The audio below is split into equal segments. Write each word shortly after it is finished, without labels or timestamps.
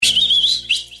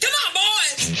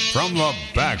From the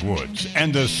backwoods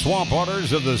and the swamp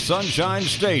waters of the Sunshine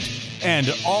State and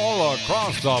all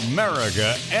across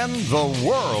America and the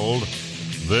world,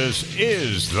 this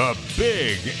is the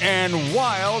Big and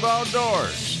Wild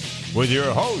Outdoors with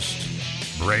your host,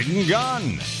 Braden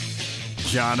Gunn,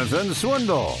 Jonathan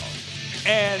Swindle,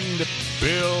 and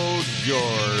Bill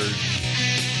George.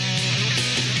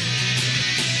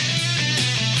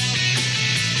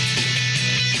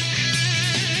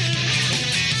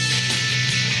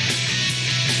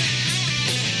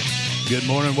 Good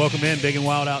morning. Welcome in, Big and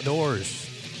Wild Outdoors.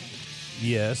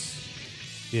 Yes,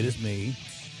 it is me,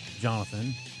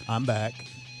 Jonathan. I'm back.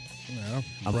 Yeah,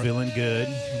 I'm feeling good.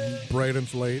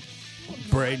 Braden's late.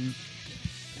 Braden,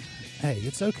 hey,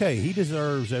 it's okay. He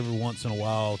deserves every once in a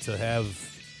while to have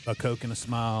a Coke and a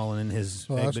smile and his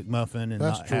Egg McMuffin and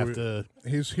not true. have to.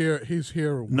 He's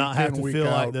here. Not have to feel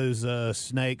out. like those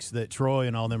snakes that Troy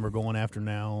and all them are going after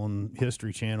now on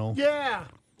History Channel. Yeah,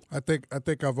 I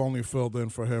think I've only filled in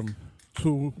for him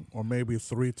 2 or maybe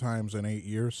 3 times in 8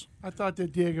 years. I thought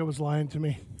that Diego was lying to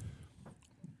me.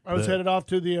 I was headed off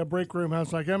to the break room. I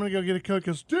was like, I'm going to go get a Coke. He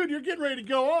goes, dude, you're getting ready to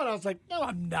go on. I was like, no,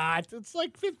 I'm not. It's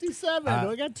like 57.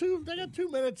 I got 2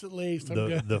 minutes at least. I'm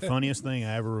good. The funniest thing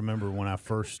I ever remember when I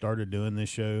first started doing this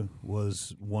show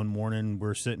was one morning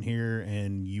we're sitting here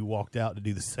and you walked out to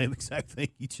do the same exact thing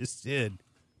you just did.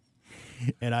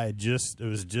 And it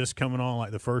was just coming on like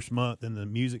the first month, and the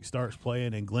music starts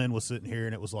playing, and Glenn was sitting here,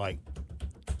 and it was like,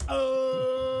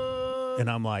 and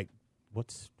I'm like,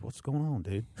 what's going on,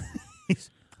 dude?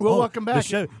 Well, welcome back.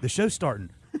 The show's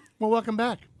starting. Well, welcome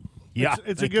back. Yeah,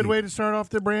 it's a good way to start off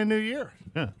the brand new year.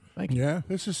 Yeah, thank you. Yeah,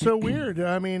 This is so weird.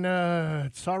 I mean,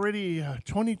 it's already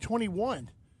 2021.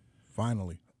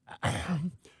 finally.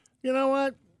 You know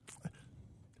what?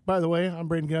 By the way, I'm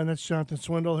Braden Gunn. That's Jonathan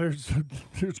Swindle. There's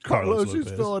Carlos who's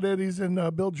Lopez. filling in. He's in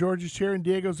Bill George's chair, and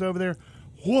Diego's over there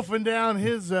woofing down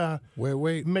his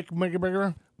Wait.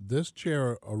 Mick. This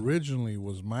chair originally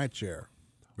was my chair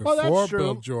Well, that's before true.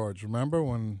 Bill George. Remember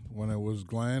when it was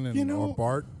Glenn and or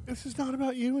Bart? This is not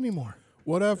about you anymore.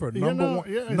 Whatever. You know,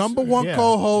 yeah, it's- Number one Yeah,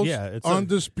 co-host, yeah, it's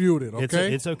undisputed.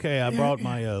 Okay. It's okay. I brought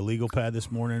my legal pad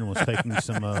this morning and was taking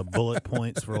some bullet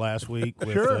points for last week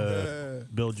with Sure.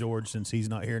 Bill George since he's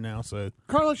not here now. So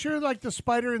Carlos, you're like the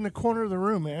spider in the corner of the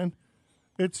room, man.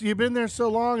 You've been there so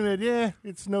long that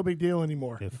it's no big deal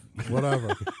anymore.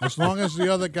 Whatever. As long as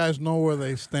the other guys know where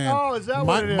they stand. Oh, is that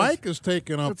what it is? Mike is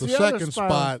taking up It's the the other second spot.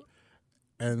 spot,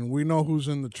 and we know who's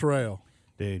in the trail.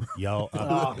 dude, y'all.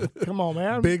 Come on,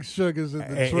 man. Big Sugar's in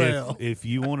the trail. If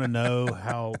you want to know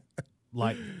how,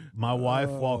 like, my wife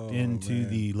walked into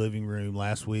the living room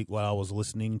last week while I was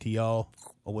listening to y'all,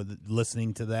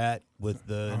 listening to that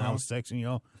and I was texting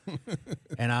y'all,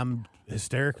 and I'm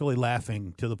hysterically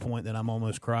laughing to the point that I'm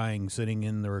almost crying, sitting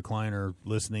in the recliner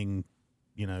listening,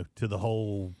 to the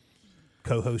whole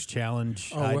co-host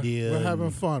challenge idea. We're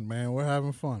having fun, man. We're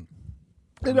having fun.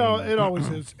 It always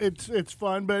is. It's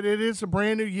fun, but it is a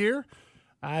brand new year.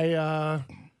 I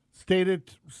stayed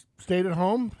at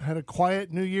home, had a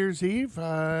quiet New Year's Eve.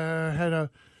 Had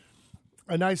a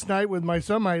nice night with my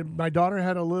son. My daughter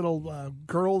had a little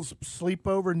girls'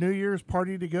 sleepover New Year's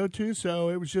party to go to, so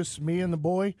it was just me and the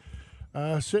boy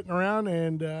sitting around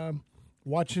and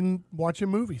watching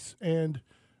movies. And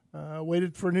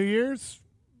waited for New Year's.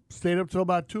 Stayed up till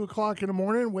about 2:00 in the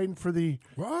morning, waiting for the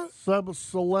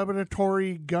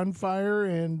celebratory gunfire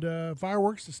and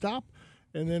fireworks to stop.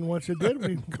 And then once it did,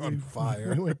 we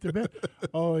went to bed.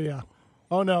 Oh yeah.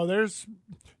 Oh no. If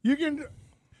you've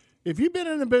been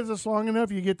in the business long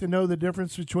enough, you get to know the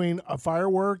difference between a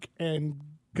firework and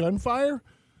gunfire.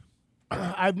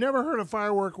 I've never heard a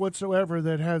firework whatsoever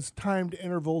that has timed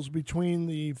intervals between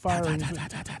the firing.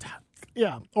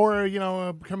 Yeah, or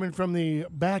coming from the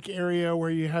back area where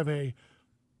you have a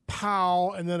pow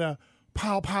and then a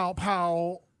pow pow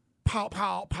pow pow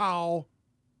pow pow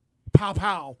pow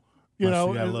pow. You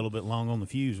got a little bit long on the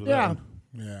fuse with that one.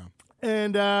 Yeah.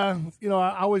 And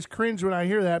I always cringe when I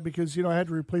hear that because I had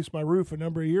to replace my roof a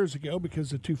number of years ago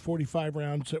because of 245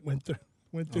 rounds that went through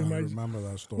I remember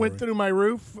that story. went through my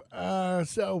roof.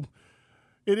 So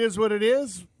it is what it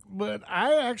is. But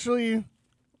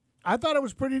I thought it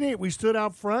was pretty neat. We stood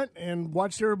out front and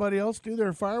watched everybody else do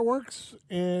their fireworks,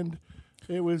 and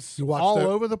it was all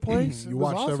over the place. You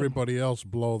watched everybody else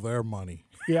blow their money.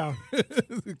 Yeah.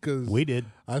 Because We did.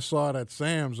 I saw it at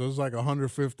Sam's. It was like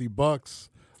 $150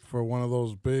 for one of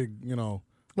those big,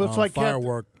 Looks like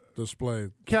firework display.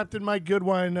 Captain Mike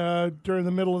Goodwine, during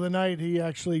the middle of the night, he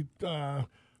actually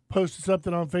posted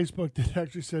something on Facebook that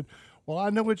actually said, well,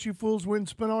 I know what you fools wouldn't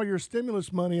spend all your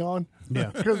stimulus money on. Yeah.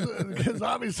 Because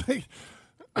obviously,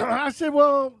 I said,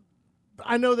 well,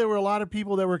 I know there were a lot of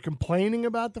people that were complaining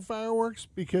about the fireworks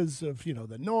because of,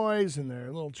 the noise, and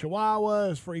their little chihuahua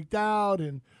is freaked out,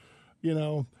 and,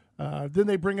 then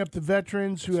they bring up the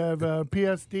veterans who have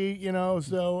PSD,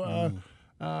 so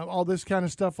all this kind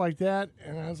of stuff like that.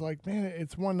 And I was like, man,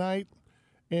 it's one night,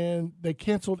 and they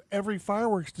canceled every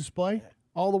fireworks display,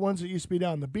 all the ones that used to be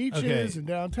down the beaches and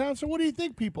downtown. So what do you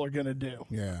think people are going to do?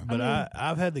 Yeah. But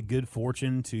I've had the good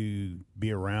fortune to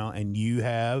be around, and you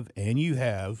have,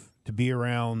 to be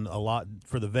around a lot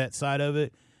for the vet side of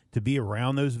it, to be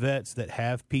around those vets that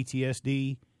have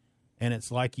PTSD. And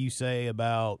it's like you say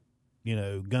about,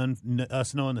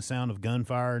 us knowing the sound of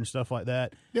gunfire and stuff like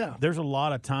that. Yeah. There's a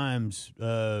lot of times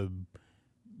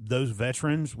those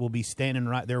veterans will be standing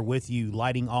right there with you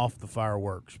lighting off the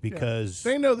fireworks because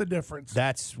they know the difference.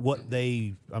 That's what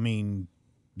they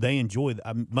enjoy.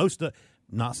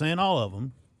 Not saying all of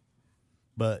them,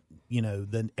 but,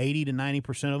 the 80 to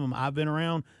 90% of them I've been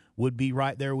around would be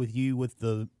right there with you with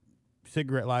the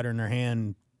cigarette lighter in their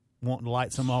hand wanting to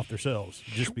light some off themselves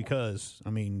just because,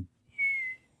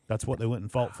 that's what they went and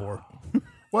fought for.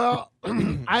 Well,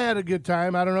 I had a good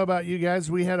time. I don't know about you guys.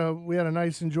 We had a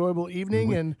nice, enjoyable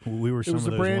evening, and we were some it was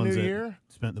of a those brand ones new that year.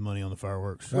 Spent the money on the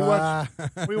fireworks.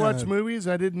 We watched movies.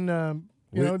 I didn't,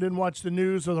 didn't watch the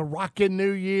news or the Rockin'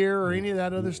 New Year or any of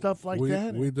that other stuff like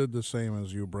that. We did the same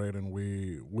as you, Braden.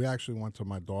 We actually went to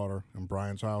my daughter and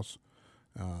Brian's house.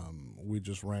 We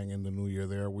just rang in the New Year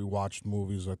there. We watched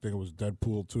movies. I think it was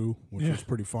Deadpool 2, which was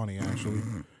pretty funny actually.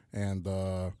 And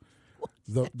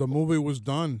the movie was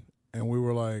done, and we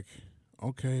were like,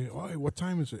 okay, what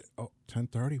time is it? Oh,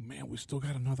 10:30. Man, we still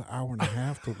got another hour and a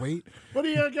half to wait. What do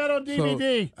you got on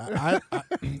DVD?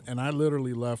 So I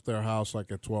literally left their house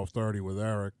like at 12:30 with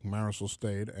Eric. Marisol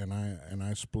stayed, and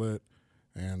I split,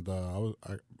 and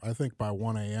I think by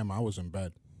 1 a.m. I was in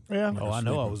bed. Yeah. Oh, I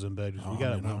know I was in bed. We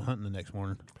got up went hunting the next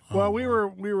morning. Well, we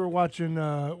were watching.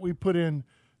 We put in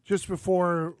just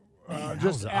before,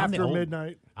 after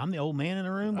midnight. I'm the old man in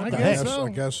the room. I guess so. I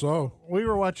guess so. We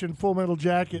were watching Full Metal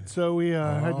Jacket, so we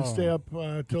had to stay up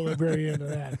till the very end of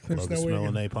that. Love the smell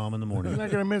of napalm in the morning. I'm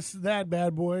not going to miss that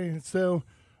bad boy. So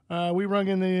we rung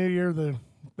in the New Year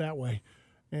that way,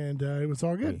 and it was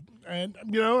all good. And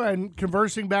and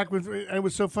conversing back with, it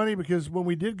was so funny because when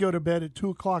we did go to bed at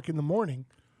 2:00 in the morning.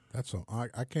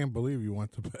 I can't believe you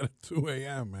went to bed at 2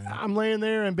 a.m., man. I'm laying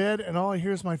there in bed, and all I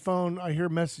hear is my phone. I hear a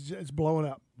message. It's blowing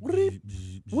up. What-deep,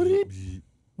 what-deep,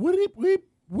 what-deep, what-deep,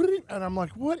 what-deep. And I'm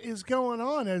like, what is going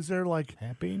on? Is there like,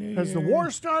 Happy New Year. Has the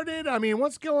war started?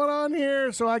 What's going on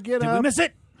here? So I get Did up. we miss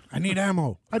it? I need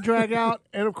ammo. I drag out,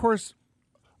 and of course,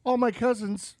 all my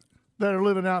cousins that are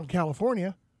living out in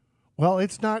California, well,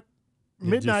 it's not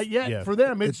midnight yet for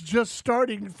them. It's just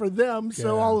starting for them.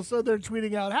 So all of a sudden they're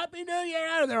tweeting out Happy New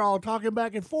Year, and they're all talking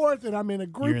back and forth, and I'm in a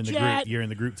group chat. You're in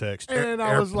the group text. And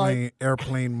I was like,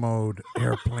 airplane mode.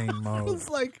 I was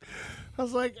like,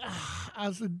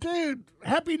 dude,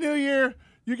 Happy New Year.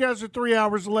 You guys are 3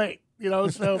 hours late.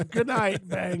 So good night,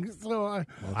 bang. So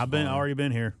I've already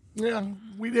been here. Yeah,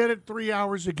 we did it 3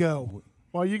 hours ago.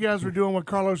 While you guys were doing what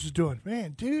Carlos is doing.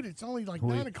 Man, dude, it's only like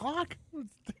 9 o'clock.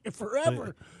 It's taking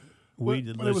forever. But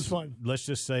it was fun. Let's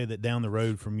just say that down the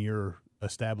road from your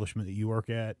establishment that you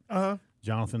work at,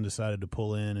 Jonathan decided to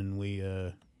pull in, and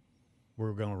we're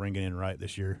going to ring it in right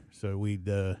this year. So we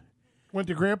went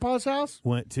to Grandpa's house.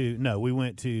 We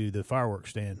went to the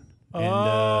fireworks stand.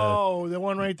 And, the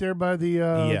one right there by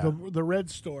the Red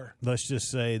store. Let's just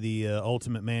say the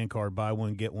Ultimate Man card, buy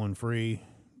one get one free.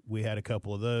 We had a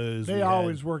couple of those. They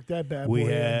always work that bad. We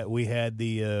had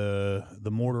the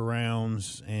mortar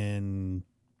rounds, and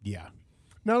yeah.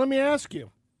 Now let me ask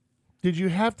you: did you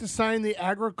have to sign the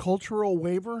agricultural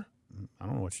waiver? I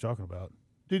don't know what you're talking about.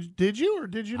 Did you or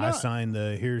did you not? I signed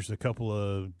here's a couple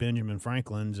of Benjamin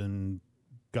Franklins, and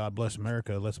God bless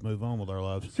America. Let's move on with our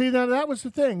lives. See, now that was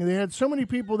the thing. They had so many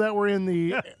people that were in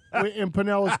in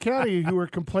Pinellas County who were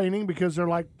complaining because they're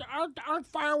like, aren't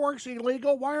fireworks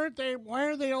illegal? Why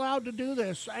are they allowed to do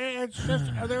this? It's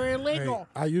just they're illegal.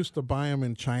 Hey, I used to buy them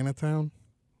in Chinatown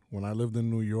when I lived in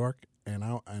New York,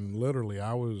 and literally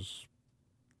I was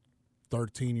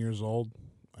 13 years old,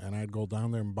 and I'd go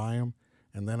down there and buy them,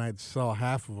 and then I'd sell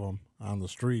half of them on the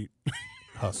street.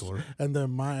 Hustler. And then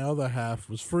my other half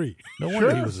was free. No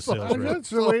wonder he was a sales rep. That's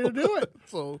the way to do it.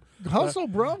 So hustle,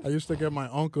 bro. I used to get my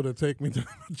uncle to take me to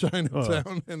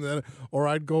Chinatown, and then, or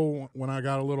I'd go when I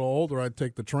got a little older. I'd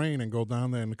take the train and go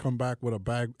down there and come back with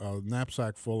a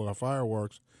knapsack full of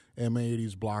fireworks,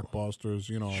 M80s, blockbusters,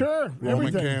 sure, Roman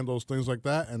everything. candles, things like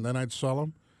that, and then I'd sell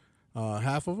them.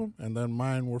 Half of them, and then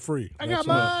mine were free. I got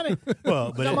money.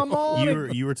 Well, got my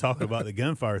money. you were talking about the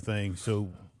gunfire thing,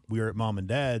 so we were at Mom and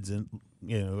Dad's, and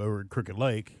over at Crooked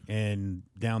Lake, and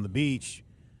down the beach,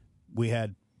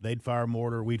 they'd fire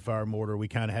mortar, we'd fire mortar. We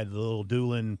kind of had the little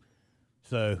dueling.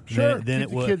 So Sure, then keep it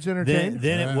the was kids entertained.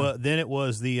 then it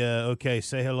was the okay,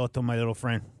 say hello to my little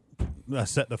friend. I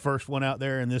set the first one out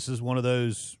there, and this is one of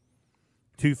those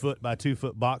 2 foot by 2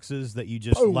 foot boxes that you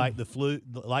just Boom. light the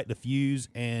fuse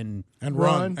and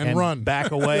run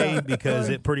back away because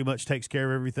it pretty much takes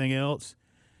care of everything else.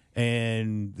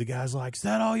 And the guy's like, "Is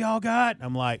that all y'all got?"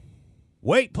 I'm like,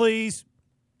 "Wait, please."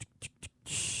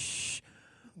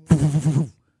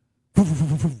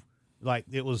 Like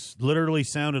it was literally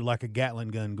sounded like a Gatling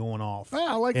gun going off. Oh,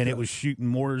 I like and those. it was shooting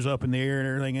mortars up in the air and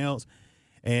everything else.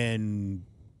 And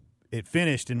it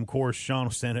finished, and of course Sean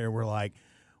was standing there. We're like,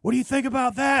 "What do you think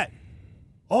about that?"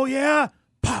 "Oh yeah."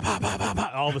 Pop, pop, pop, pop,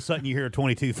 pop. All of a sudden you hear a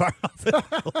 22 fire off.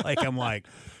 I'm like,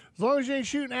 As long as you ain't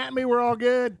shooting at me, we're all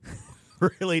good.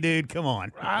 really, dude? Come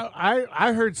on.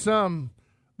 I heard some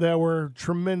that were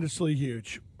tremendously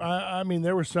huge. I mean,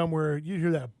 there were some where you'd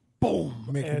hear that boom.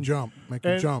 Make you and- jump. Make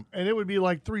you jump. And it would be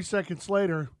like 3 seconds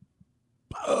later,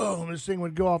 boom, this thing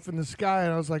would go off in the sky.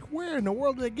 And I was like, where in the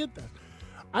world did they get that?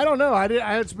 I don't know.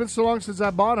 It's been so long since I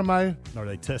bought them. Are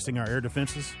they testing our air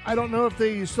defenses? I don't know if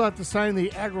you still have to sign the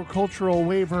agricultural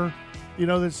waiver,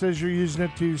 that says you're using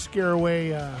it to scare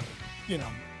away,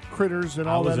 critters and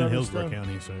all that I was in other Hillsborough stuff.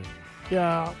 County, so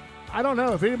Yeah, I don't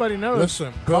know if anybody knows.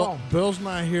 Listen, call. Bill's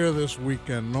not here this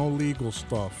weekend. No legal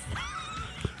stuff.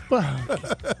 I'll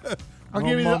No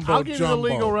give you mumbo the jumbo.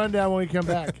 legal rundown when we come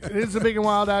back. It is the Big and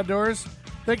Wild Outdoors.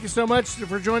 Thank you so much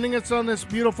for joining us on this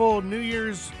beautiful New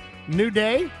Year's new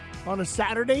day on a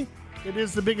Saturday. It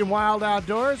is the Big and Wild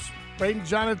Outdoors. Braden,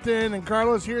 Jonathan, and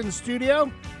Carlos here in the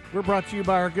studio. We're brought to you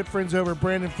by our good friends over at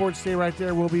Brandon Ford. Stay right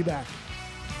there. We'll be back.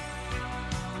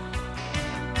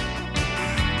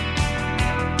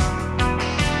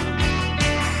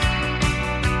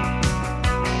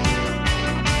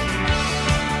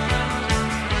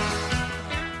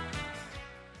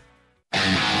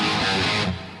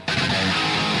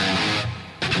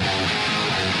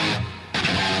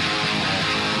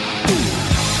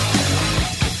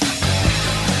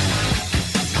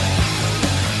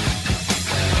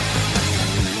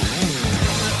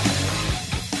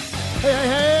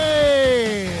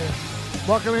 Hey!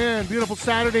 Welcome in. Beautiful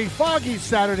Saturday, foggy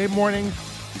Saturday morning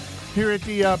here at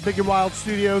the Big and Wild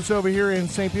Studios over here in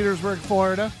St. Petersburg,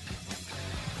 Florida.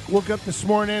 Woke up this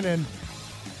morning and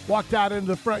walked out into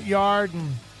the front yard and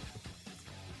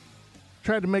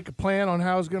tried to make a plan on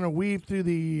how I was going to weave through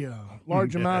the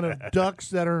large amount of ducks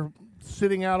that are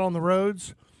sitting out on the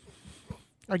roads.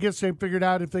 I guess they figured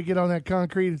out if they get on that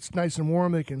concrete, it's nice and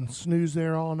warm. They can snooze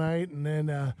there all night. And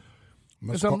then,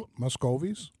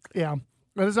 Muscovies? yeah.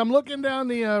 But as I'm looking down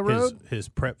the road, his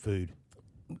prep food.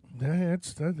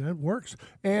 that works.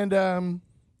 And I'm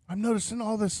noticing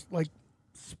all this like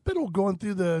spittle going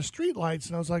through the street lights,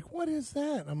 and I was like, "What is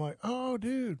that?" I'm like, "Oh,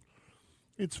 dude,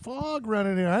 it's fog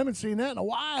running here. I haven't seen that in a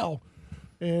while."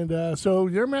 And so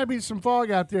there might be some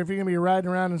fog out there if you're going to be riding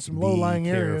around in some low-lying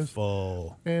areas.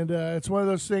 Careful. And it's one of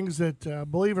those things that,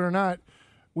 believe it or not,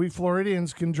 we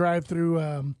Floridians can drive through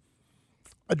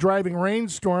a driving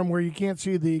rainstorm where you can't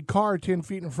see the car 10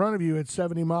 feet in front of you at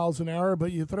 70 miles an hour,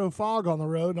 but you throw fog on the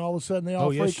road, and all of a sudden they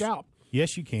all freak out.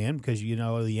 Yes, you can, because the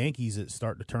Yankees that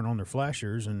start to turn on their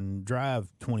flashers and drive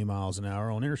 20 miles an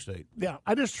hour on interstate. Yeah,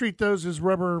 I just treat those as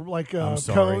rubber like I'm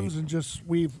sorry. cones and just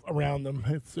weave around them.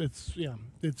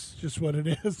 It's just what it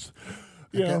is.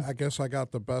 I guess I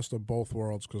got the best of both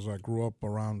worlds because I grew up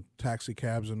around taxi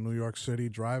cabs in New York City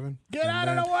driving. Get out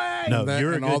of the way! No, And then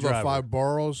you're a in good all driver. the 5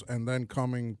 boroughs, and then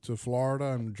coming to Florida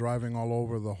and driving all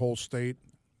over the whole state.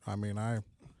 I mean, I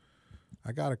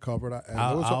got it covered.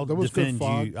 I'll there was good defend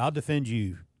fog. you. I'll defend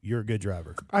you. You're a good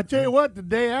driver. I tell you what, the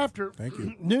day after, Thank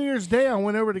you. New Year's Day, I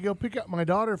went over to go pick up my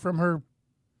daughter from her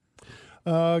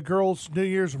girls' New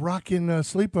Year's rockin'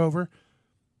 sleepover,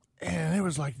 and it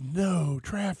was like no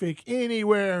traffic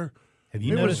anywhere. Have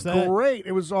you It was noticed that? great.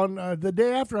 It was on the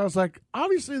day after. I was like,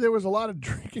 obviously there was a lot of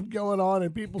drinking going on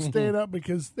and people staying up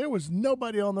because there was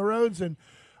nobody on the roads. And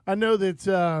I know that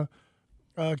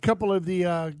a couple of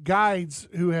the guides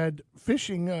who had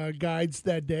fishing guides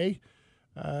that day,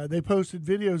 they posted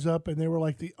videos up, and they were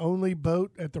like the only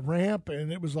boat at the ramp,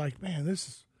 and it was like, man,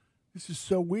 this is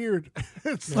so weird.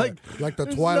 It's like Like the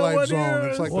there's Twilight no one Zone. here.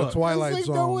 It's like What? the Twilight It's like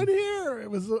Zone. no one here. It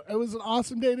was an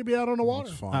awesome day to be out on the water.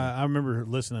 It's fun. I remember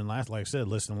listening last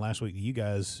week to you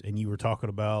guys, and you were talking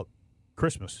about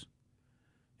Christmas,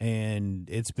 and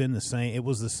it's been the same. It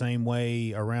was the same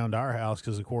way around our house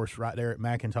because, of course, right there at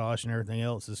McIntosh and everything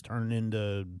else is turning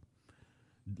into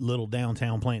little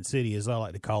downtown Plant City, as I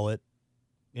like to call it,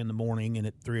 in the morning and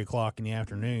at 3:00 in the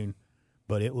afternoon.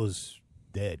 but it was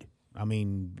dead. I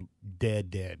mean,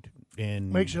 dead.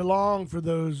 And Makes you long for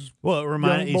those. well, it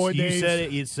reminded young boy you days. said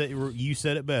it. You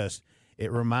said it best. It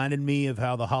reminded me of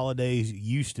how the holidays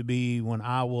used to be when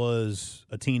I was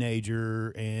a teenager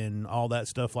and all that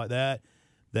stuff like that.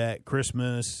 That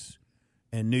Christmas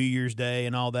and New Year's Day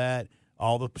and all that.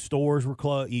 All the stores were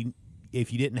closed.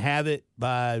 If you didn't have it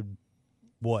by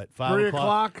what 5 3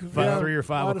 o'clock, o'clock, yeah, 3 or a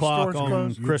 5 lot of o'clock stores on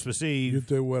closed. Christmas You Eve,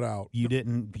 did without.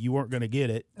 you weren't going to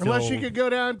get it Unless till- you could go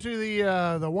down to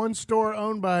the one store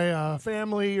owned by a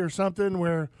family or something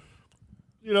where,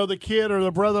 the kid or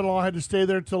the brother-in-law had to stay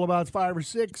there till about 5 or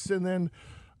 6, and then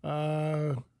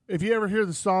if you ever hear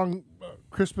the song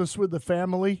 "Christmas with the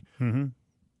Family,"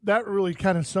 that really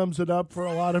kind of sums it up for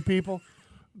a lot of people.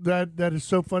 That is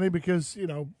so funny because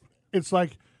it's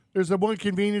like there's a one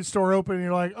convenience store open, and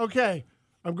you're like, okay,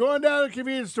 I'm going down to the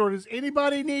convenience store. Does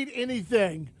anybody need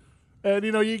anything? And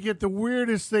you get the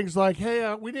weirdest things like,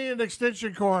 "Hey, we need an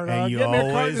extension cord. and you Get me a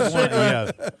carton always of want,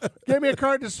 cigarettes. yeah, Get me a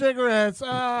carton of cigarettes.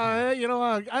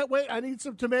 I need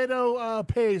some tomato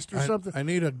paste or something." I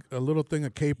need a little thing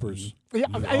of capers. Yeah,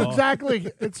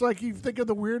 exactly. It's like you think of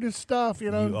the weirdest stuff.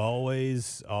 you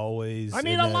always. I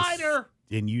need and a that's- lighter.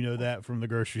 And you know that from the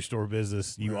grocery store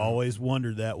business. You always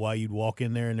wondered that why you'd walk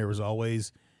in there and there was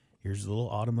always, here's the little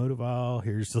automotive aisle,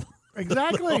 here's the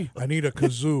Exactly. I need a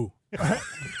kazoo.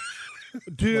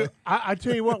 Dude, I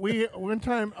tell you what, we one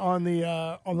time on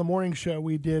the morning show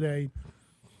we did a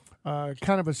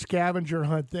kind of a scavenger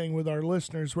hunt thing with our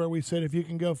listeners where we said if you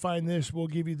can go find this, we'll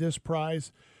give you this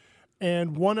prize.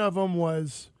 And one of them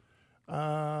was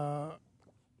I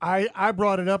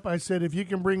brought it up. I said if you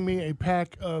can bring me a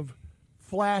pack of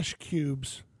flash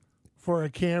cubes for a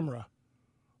camera,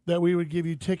 that we would give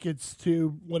you tickets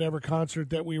to whatever concert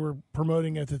that we were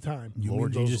promoting at the time.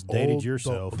 Lord, mean you those just dated old-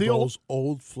 yourself. The old- those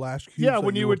old flash cubes. Yeah, that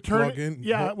when you would turn plug it- in.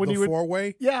 yeah, when the you would-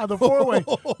 four-way Yeah, the 4-way.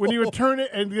 When you would turn it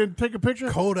and then take a picture.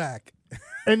 Kodak.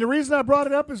 And the reason I brought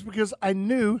it up is because I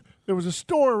knew there was a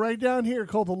store right down here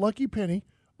called the Lucky Penny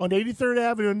on 83rd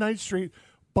Avenue and 9th Street.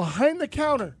 Behind the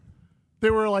counter,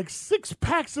 there were like 6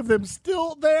 packs of them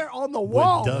still there on the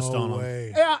wall. dust on No 'em.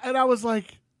 way. Yeah, and I was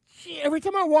like, gee, every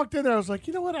time I walked in there, I was like,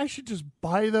 you know what? I should just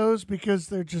buy those because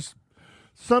they're just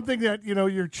something that,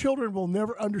 your children will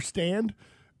never understand.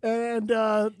 And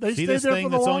they See stay this there thing for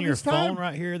the that's on your longest time. phone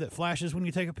right here that flashes when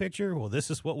you take a picture? Well, this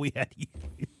is what we had.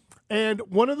 And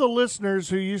one of the listeners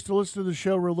who used to listen to the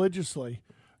show religiously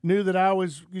knew that I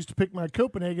always used to pick my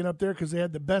Copenhagen up there because they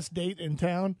had the best date in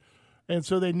town. And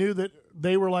so they knew that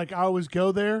they were like, I always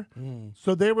go there.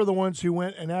 So they were the ones who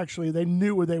went and actually they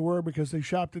knew where they were because they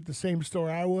shopped at the same store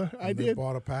I They did.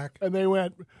 bought a pack. And they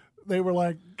were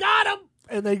like, got him.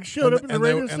 And they showed up in the and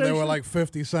radio they, station. and they were like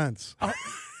 50 cents. I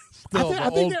Still think- I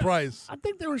the think old they're- price. I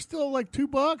think they were still like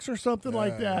 $2 or something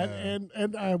like that,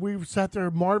 and we sat there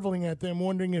marveling at them,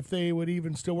 wondering if they would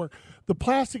even still work. The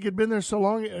plastic had been there so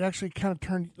long it actually kind of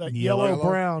turned like yellow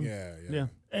brown. Yeah.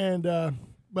 And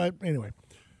but anyway,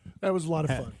 that was a lot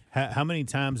of fun. How many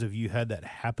times have you had that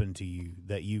happen to you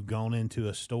that you've gone into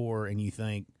a store and you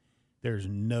think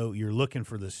you're looking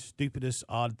for the stupidest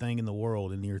odd thing in the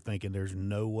world and you're thinking there's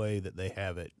no way that they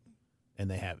have it, and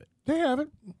they have it. They have it.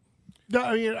 No,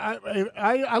 I mean,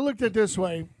 I looked at it this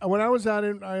way when I was out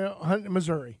in hunting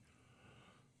Missouri.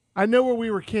 I know where we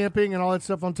were camping and all that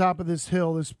stuff on top of this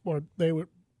hill. Or they would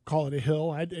call it a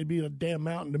hill. It'd be a damn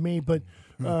mountain to me, but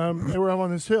they were up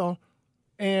on this hill,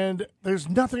 and there's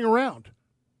nothing around.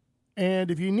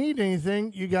 And if you need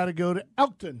anything, you got to go to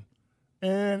Elkton.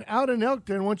 And out in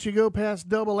Elkton, once you go past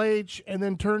Double H and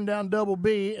then turn down Double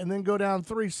B and then go down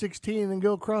 316 and then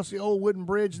go across the old wooden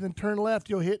bridge and then turn left,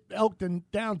 you'll hit Elkton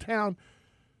downtown,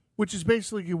 which is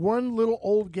basically one little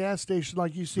old gas station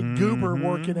like you see Goober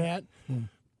working at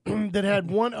that had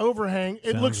one overhang.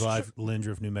 It Sounds looks like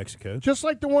Lindroof, New Mexico. just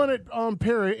like the one at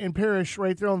in Parrish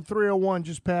right there on 301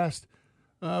 just past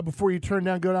before you turn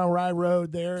down, go down Rye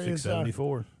Road. There is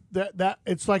 674. that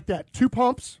it's like that 2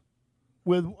 pumps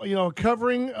with a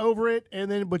covering over it, and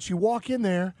then but you walk in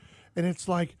there and it's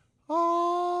like,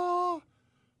 oh,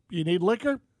 you need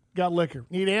liquor, got liquor.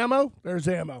 Need ammo, there's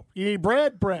ammo. You need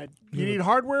bread. You need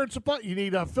hardware and supply. You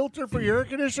need a filter for your air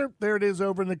conditioner, there it is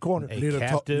over in the corner. A Need a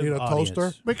captive need a audience.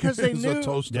 toaster? Because they It's knew a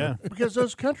toaster. Yeah. because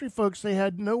those country folks, they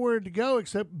had nowhere to go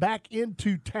except back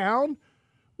into town,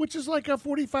 which is like a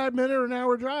 45-minute or an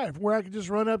hour drive, where I could just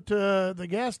run up to the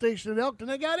gas station in Elkton.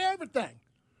 They got everything.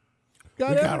 You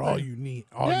got everything. all you need,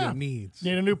 all Yeah. your needs.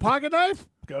 Need a new pocket knife?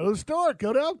 Go to the store.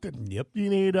 Go to Elkton. Yep. You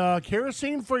need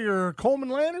kerosene for your Coleman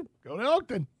lantern? Go to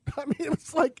Elkton. I mean, it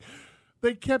was like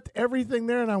they kept everything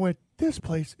there, and I went, this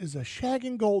place is a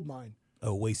shagging gold mine.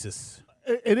 Oasis.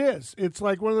 It is. It's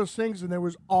like one of those things, and there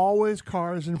was always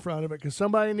cars in front of it because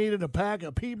somebody needed a pack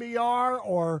of PBR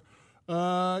or,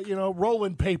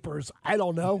 rolling papers. I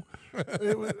don't know.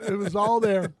 It was all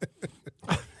there.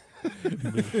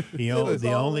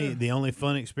 The only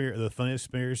fun experience, the funniest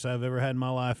experience I've ever had in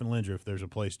my life in Lindrif. There's a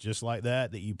place just like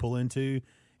that you pull into.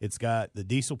 It's got the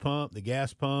diesel pump, the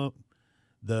gas pump,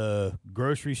 the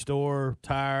grocery store,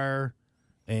 tire,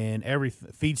 and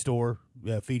feed store.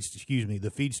 The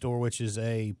feed store, which is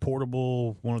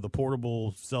one of the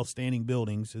portable self-standing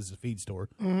buildings, is a feed store.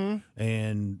 Mm-hmm.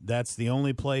 And that's the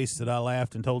only place that I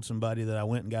laughed and told somebody that I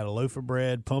went and got a loaf of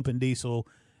bread, pumping diesel,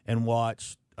 and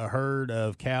watched a herd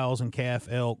of cows and calf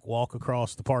elk walk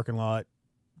across the parking lot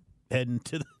heading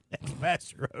to the next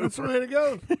pasture road. That's the way to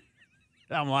go.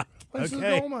 I'm like, this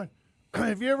okay. Is gold.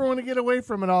 If you ever want to get away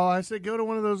from it all, I say go to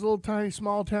one of those little tiny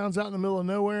small towns out in the middle of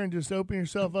nowhere and just open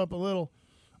yourself up a little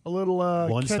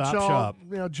one-stop catch-all, shop,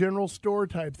 general store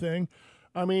type thing.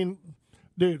 I mean,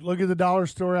 dude, look at the dollar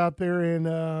store out there in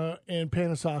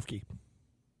Panasofsky.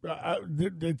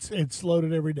 It's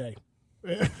loaded every day.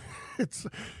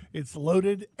 It's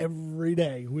loaded every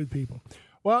day with people.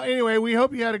 Well, anyway, we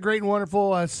hope you had a great and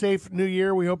wonderful, safe New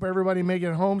Year. We hope everybody make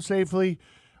it home safely.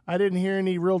 I didn't hear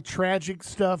any real tragic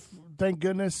stuff. Thank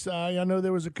goodness. I know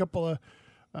there was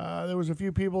there was a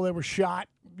few people that were shot,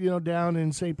 down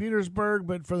in St. Petersburg,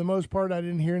 but for the most part, I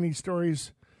didn't hear any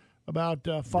stories about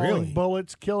falling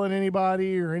bullets, killing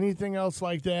anybody, or anything else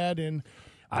like that. And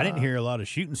I didn't hear a lot of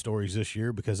shooting stories this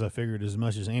year because I figured as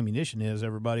much as ammunition is,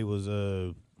 everybody was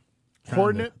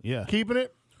hoarding it, yeah, keeping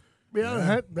it.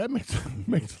 Yeah. That makes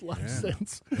a lot of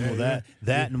sense. Well,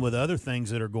 that and with other things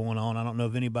that are going on, I don't know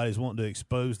if anybody's wanting to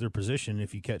expose their position,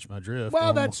 if you catch my drift.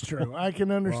 Well, that's true. I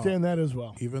can understand that as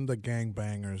well. Even the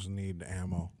gangbangers need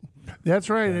ammo. That's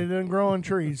right. It doesn't grow on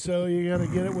trees, so you got to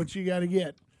get it what you got to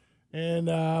get. And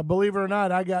believe it or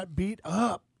not, I got beat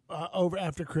up over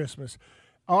after Christmas.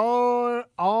 All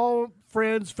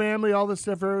friends, family, all this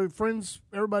stuff.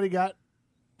 Somebody got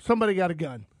a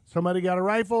gun. Somebody got a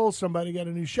rifle, somebody got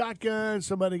a new shotgun,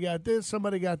 somebody got this,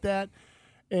 somebody got that.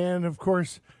 And, of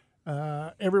course,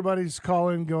 everybody's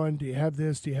calling, going, do you have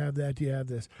this, do you have that, do you have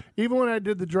this? Even when I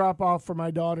did the drop-off for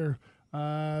my daughter,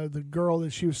 the girl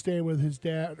that she was staying with,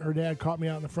 her dad caught me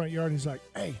out in the front yard. He's like,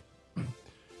 hey, you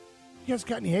guys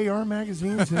got any AR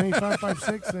magazines and any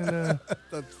 5.56? And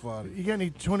that's funny. You got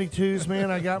any 22s,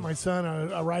 man? I got my son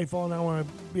a rifle, and I want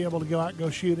to be able to go out and go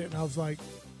shoot it. And I was like,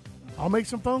 I'll make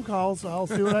some phone calls. I'll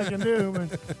see what I can do.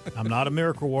 But I'm not a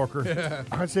miracle worker.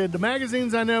 I said the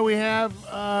magazines I know we have,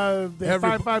 the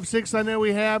 5.56 I know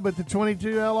we have, but the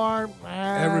 22 LR.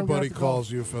 Everybody calls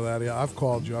you for that. Yeah, I've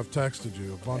called you. I've texted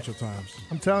you a bunch of times.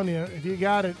 I'm telling you, if you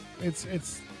got it,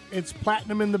 it's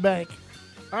platinum in the bank.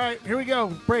 All right, here we go.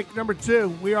 Break number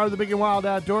 2. We are the Big and Wild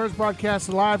Outdoors,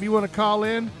 broadcasting live. You want to call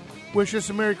in, wish us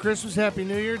a Merry Christmas, Happy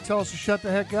New Year, tell us to shut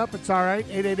the heck up. It's all right.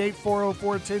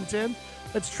 888-404-1010.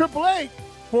 That's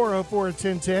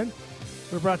 888-404-1010.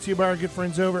 We're brought to you by our good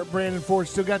friends over at Brandon Ford.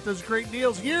 Still got those great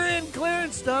deals. Year-end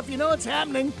clearance stuff. You know it's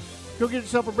happening. Go get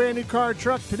yourself a brand new car or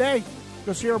truck today.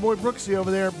 Go see our boy Brooksy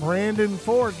over there at Brandon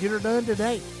Ford. Get her done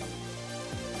today.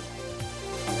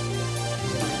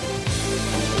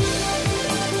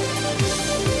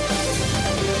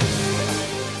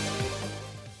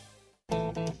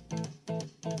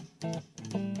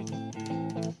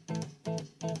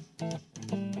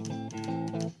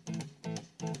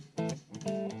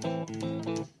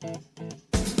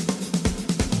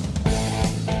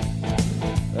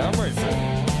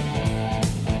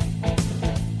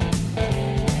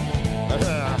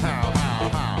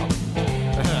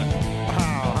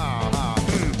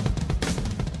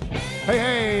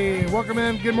 Welcome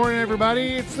in. Good morning,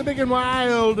 everybody. It's the Big and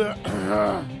Wild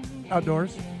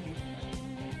Outdoors.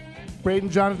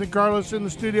 Braden, Jonathan, Carlos in the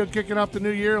studio kicking off the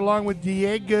new year along with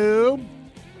Diego.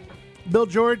 Bill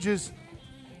George is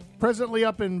presently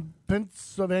up in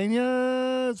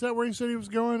Pennsylvania. Is that where he said he was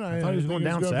going? I thought he was going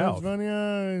down south.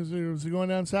 Pennsylvania. Is he going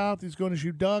down south? He's going to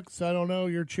shoot ducks. I don't know.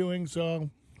 You're chewing,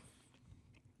 so...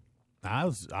 I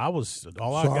was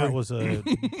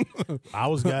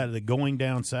going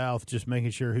down south, just making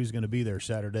sure who's going to be there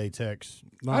Saturday text.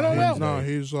 No, I don't know. No,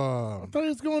 he's. I thought he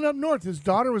was going up north. His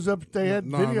daughter was up. They had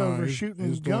video of her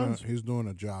shooting guns. He's doing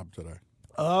a job today.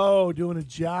 Oh, doing a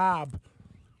job.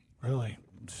 Really?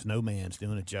 Snowman's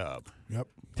doing a job. Yep.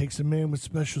 Takes a man with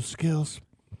special skills.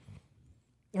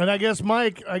 And I guess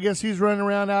Mike, he's running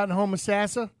around out in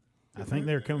Homosassa. I think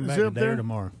they're coming back today or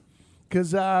tomorrow.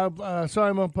 Because I saw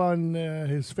him up on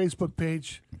his Facebook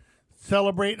page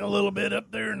celebrating a little bit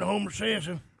up there in the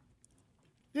Homosassa.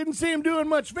 Didn't see him doing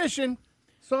much fishing.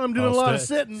 So I'm doing a lot of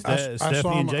sitting.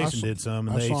 Stephanie and Jason did some,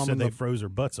 and they said they froze their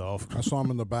butts off. I saw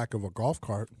him in the back of a golf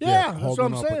cart. Yeah, that's what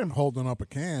I'm saying. Holding up a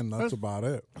can. That's about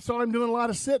it. So I'm doing a lot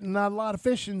of sitting, not a lot of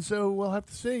fishing. So we'll have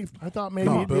to see. I thought maybe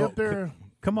he'd be up there.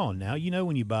 Come on now. You know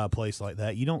when you buy a place like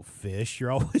that, you don't fish.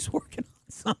 You're always working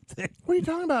on something. What are you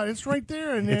talking about? It's right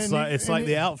there. And it's like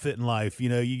the outfit in life. You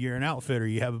know, you're an outfitter.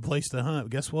 You have a place to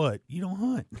hunt. Guess what? You don't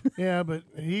hunt. Yeah, but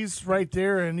he's right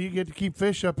there, and you get to keep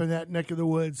fish up in that neck of the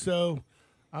woods. So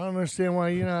I don't understand why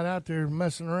you're not out there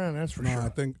messing around. That's for sure.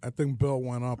 I think Bill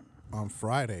went up on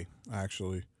Friday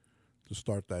actually to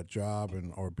start that job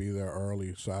or be there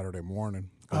early Saturday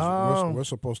morning. We're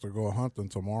supposed to go hunting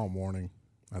tomorrow morning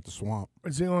at the swamp.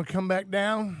 Is he going to come back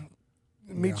down,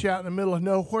 meet you out in the middle of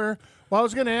nowhere? Well, I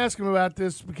was going to ask him about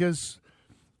this because,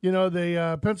 you know,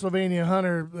 the Pennsylvania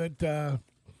hunter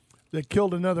that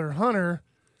killed another hunter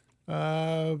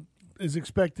is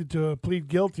expected to plead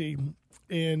guilty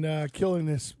in killing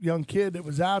this young kid that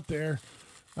was out there,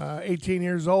 18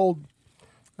 years old,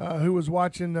 who was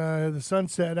watching the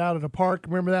sunset out at a park.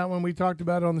 Remember that one we talked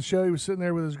about on the show? He was sitting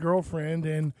there with his girlfriend,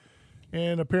 and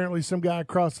apparently some guy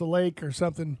across the lake or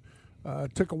something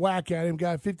took a whack at him.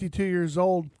 Guy, 52 years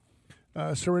old,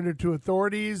 surrendered to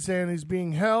authorities, and he's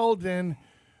being held. And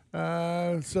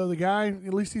so the guy,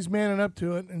 at least he's manning up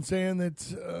to it and saying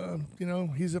that,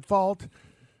 he's at fault.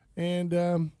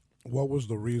 And what was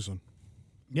the reason?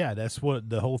 Yeah, that's what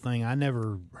the whole thing. I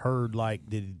never heard, like,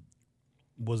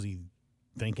 was he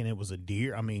thinking it was a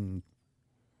deer? I mean,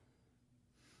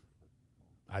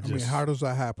 how does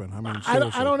that happen? I mean, I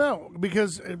don't know,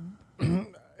 because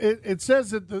it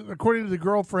says that according to the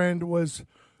girlfriend,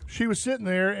 she was sitting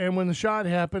there, and when the shot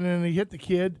happened and he hit the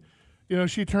kid, you know,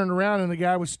 she turned around and the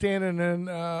guy was standing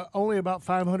only about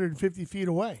 550 feet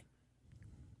away.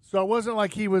 So it wasn't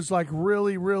like he was like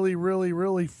really, really, really,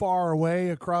 really far away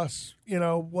across, you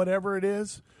know, whatever it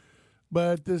is.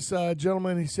 But this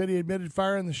gentleman, he said he admitted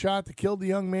firing the shot that killed the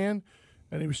young man,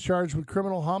 and he was charged with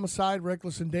criminal homicide,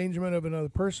 reckless endangerment of another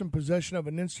person, possession of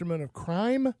an instrument of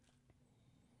crime.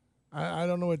 I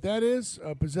don't know what that is.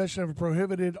 Possession of a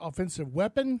prohibited offensive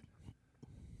weapon.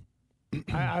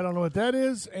 I don't know what that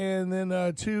is. And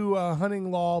then 2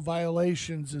 hunting law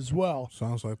violations as well.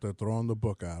 Sounds like they're throwing the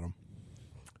book at him.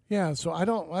 Yeah, so I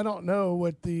don't know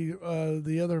what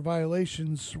the other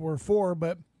violations were for,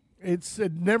 but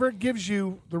it never gives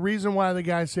you the reason why the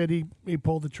guy said he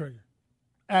pulled the trigger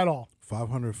at all.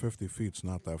 550 feet's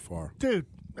not that far, dude.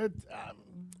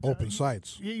 Open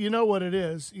sights. You know what it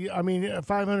is. I mean,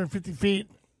 550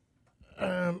 feet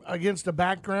against a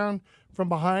background from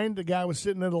behind. The guy was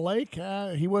sitting at a lake.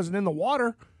 He wasn't in the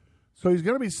water, so he's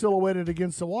going to be silhouetted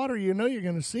against the water. You know you're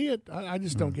going to see it. I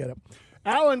just don't get it.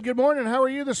 Alan, good morning. How are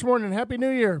you this morning? Happy New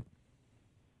Year.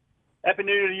 Happy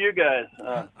New Year to you guys.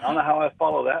 I don't know how I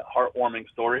follow that heartwarming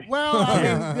story. Well,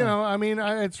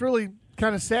 it's really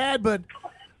kind of sad, but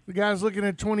the guy's looking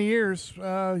at 20 years,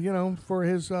 for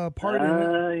his part in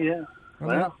it. Yeah.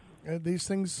 Well, these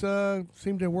things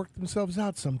seem to work themselves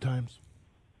out sometimes.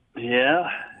 Yeah.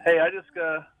 Hey, I just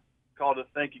called to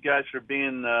thank you guys for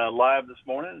being live this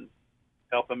morning,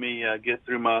 helping me get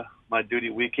through my duty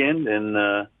weekend,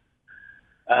 and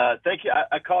thank you.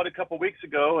 I called a couple weeks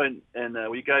ago, and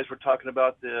you guys were talking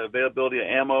about the availability of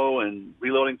ammo and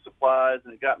reloading supplies,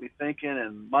 and it got me thinking.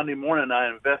 And Monday morning, I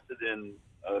invested in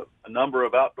a number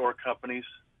of outdoor companies,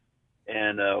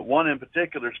 and one in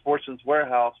particular, Sportsman's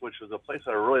Warehouse, which was a place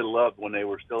I really loved when they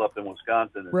were still up in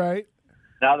Wisconsin. Right.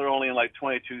 Now they're only in like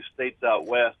 22 states out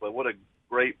west, but what a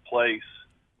great place.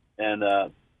 And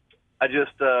I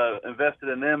just invested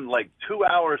in them like 2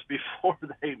 hours before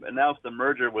they announced the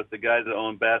merger with the guys that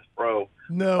own Bass Pro.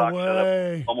 No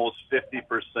way. Almost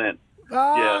 50%.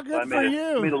 Yeah, good for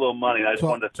you. I made a little money. I just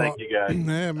wanted to thank you guys.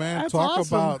 Yeah, man. That's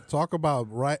awesome. Talk about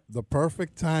the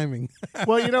perfect timing.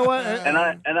 Well, you know what? And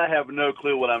I have no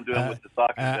clue what I'm doing with the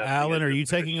stock. Alan, are you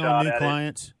taking on new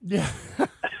clients? Yeah.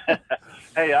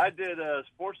 Hey, I did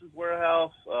Sportsman's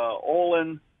Warehouse,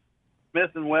 Olin,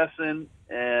 Smith & Wesson,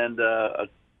 and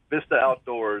Vista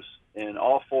Outdoors, and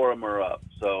all 4 of them are up.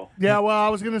 So yeah, well, I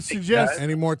was going to suggest.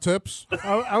 Any more tips?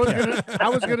 I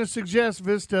was going to suggest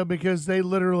Vista because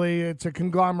it's a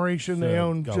conglomeration. They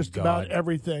own just about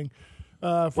everything.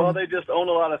 Well, they just own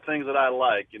a lot of things that I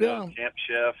like. Camp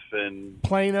Chef and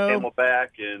Plano, Camelback,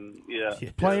 and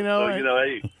Plano. So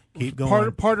hey, keep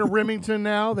going. Part of Remington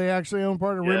now. They actually own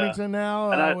part of Remington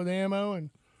now with ammo, and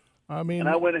I mean. And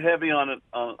I went heavy on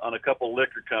a couple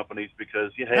liquor companies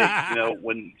because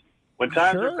when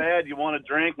times are bad, you want to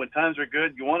drink. When times are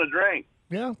good, you want to drink.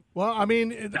 Yeah. Well, I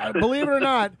mean, believe it or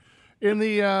not, in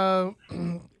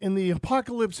the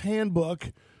Apocalypse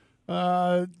Handbook,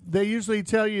 they usually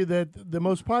tell you that the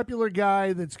most popular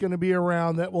guy that's going to be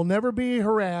around that will never be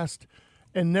harassed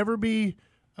and never be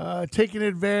taken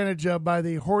advantage of by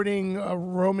the hoarding,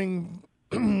 roaming,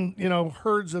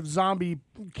 herds of zombie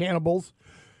cannibals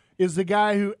is the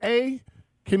guy who A,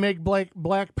 can make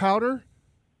black powder,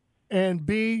 and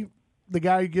B, the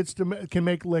guy who can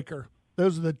make liquor.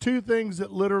 Those are the two things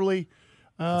that literally.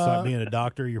 It's like being a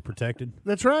doctor; you're protected.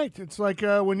 That's right. It's like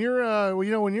when you're,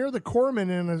 when you're the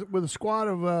corpsman with a squad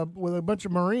of with a bunch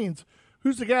of Marines.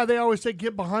 Who's the guy they always say,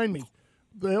 "Get behind me"?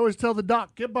 They always tell the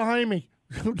doc, "Get behind me."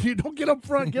 You don't get up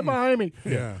front. Get behind me.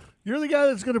 Yeah. You're the guy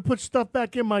that's going to put stuff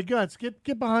back in my guts.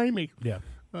 Get behind me. Yeah.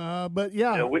 But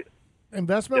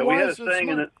investment we had a wise,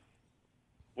 saying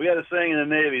we had a saying in the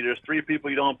Navy. There's three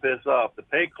people you don't piss off: the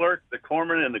pay clerk, the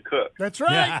corpsman, and the cook. That's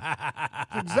right.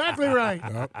 Exactly right.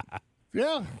 Yep.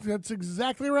 Yeah, that's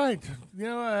exactly right.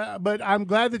 But I'm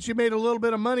glad that you made a little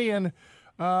bit of money, and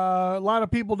a lot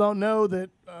of people don't know that.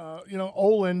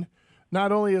 Olin,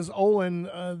 not only is Olin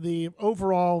the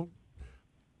overall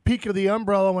peak of the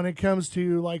umbrella when it comes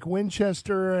to like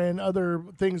Winchester and other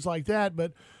things like that,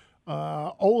 but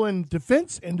Olin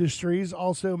Defense Industries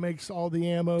also makes all the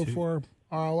ammo for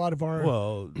a lot of our.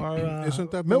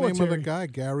 Isn't that the military. name of the guy,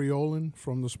 Gary Olin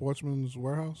from the Sportsman's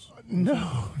Warehouse?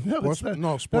 No, Sportsman's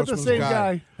not the same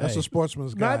guy. That's the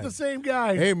Sportsman's guy. Not the same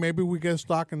guy. Hey, maybe we get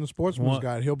stock in the Sportsman's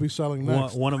Guide. He'll be selling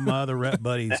next. One of my other rep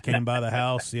buddies came by the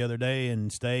house the other day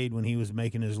and stayed when he was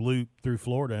making his loop through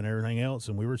Florida and everything else,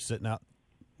 and we were sitting out.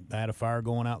 I had a fire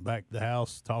going out back to the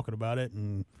house talking about it,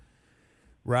 and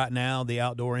right now the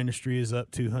outdoor industry is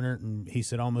up 200, and he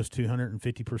said almost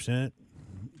 250%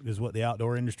 is what the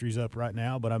outdoor industry is up right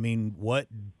now. But I mean, what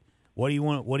do you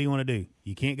want? What do you want to do?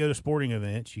 You can't go to sporting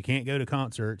events. You can't go to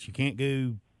concerts. You can't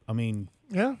go. I mean,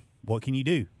 yeah. What can you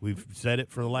do? We've said it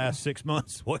for the last 6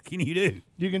 months. What can you do?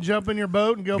 You can jump in your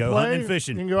boat and go play. Hunting and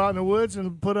fishing. You can go out in the woods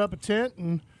and put up a tent,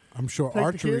 and I'm sure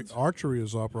archery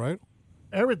is up, right?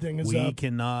 Everything is up. We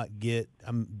cannot get.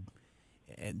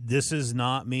 This is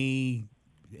not me,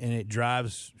 and it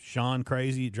drives Sean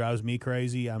crazy. It drives me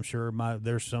crazy. I'm sure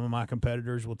there's some of my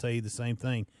competitors will tell you the same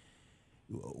thing.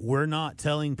 We're not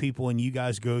telling people, and you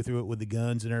guys go through it with the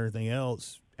guns and everything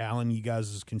else. Alan, you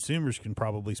guys as consumers can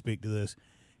probably speak to this.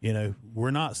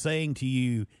 We're not saying to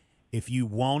you, if you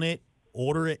want it,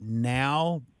 order it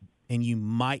now, and you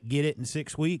might get it in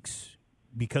 6 weeks.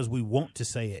 Because we want to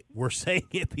say it. We're saying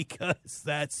it because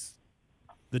that's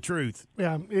the truth.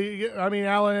 Yeah. I mean,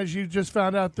 Alan, as you just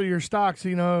found out through your stocks,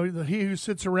 he who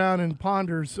sits around and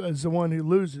ponders is the one who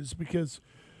loses, because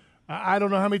I don't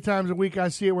know how many times a week I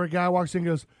see it where a guy walks in and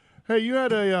goes, "Hey, you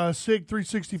had a SIG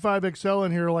 365 XL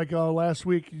in here like last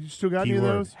week. You still got any of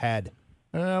those?" Had.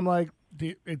 And I'm like,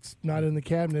 it's not in the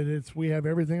cabinet. We have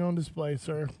everything on display,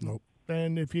 sir. Nope.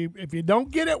 And if you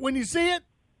don't get it when you see it,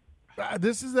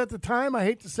 this is at the time. I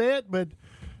hate to say it, but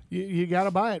you got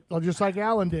to buy it. Well, just like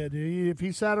Alan did. If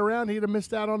he sat around, he'd have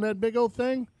missed out on that big old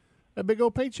thing, that big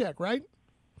old paycheck, right?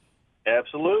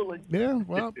 Absolutely. Yeah.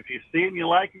 Well, if you see it and you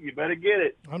like it, you better get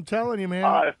it. I'm telling you, man.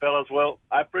 All right, fellas. Well,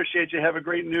 I appreciate you. Have a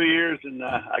great New Year's, and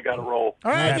I got to roll.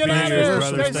 All right, Happy get out New of Year's, here.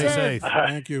 brother. Stay Stay safe.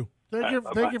 Thank you.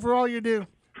 Thank you for all you do.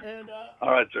 And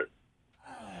all right, sir.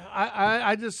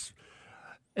 I just,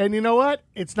 and you know what?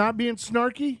 It's not being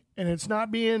snarky, and it's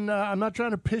not being. I'm not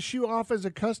trying to piss you off as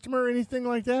a customer or anything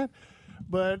like that.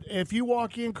 But if you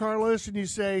walk in, Carlos, and you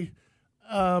say,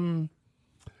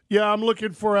 "Yeah, I'm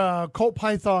looking for a Colt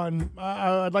Python.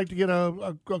 I'd like to get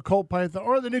a Colt Python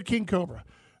or the new King Cobra,"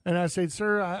 and I say,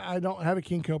 "Sir, I don't have a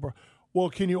King Cobra." "Well,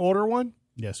 can you order one?"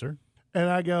 Yes, sir. And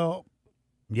I go,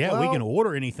 "Yeah, well, we can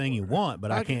order anything you want,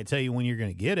 but I can't tell you when you're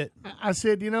going to get it." I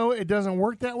said, it doesn't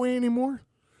work that way anymore.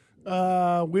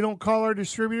 We don't call our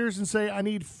distributors and say, "I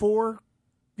need 4,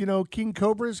 King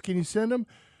Cobras. Can you send them?"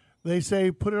 They say,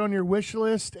 "Put it on your wish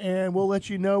list, and we'll let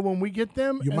you know when we get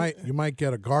them." You might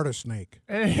get a garter snake.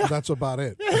 That's about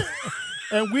it.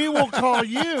 And we will call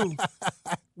you.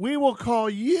 We will call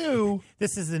you.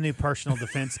 This is the new personal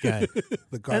defense gun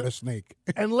The garter snake.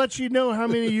 And let you know how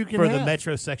many you can for have. the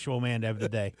metrosexual man of the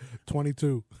day.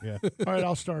 22. Yeah. All right,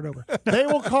 I'll start over. They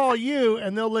will call you,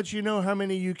 and they'll let you know how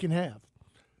many you can have.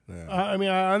 Yeah.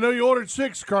 I know you ordered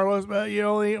 6, Carlos, but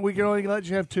we can only let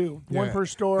you have 2, one per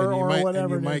store or whatever. And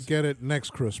you it might is. get it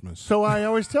next Christmas. So I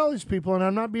always tell these people, and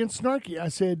I'm not being snarky, I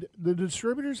said the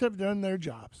distributors have done their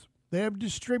jobs. They have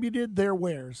distributed their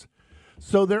wares.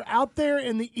 So they're out there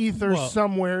in the ether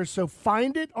somewhere. So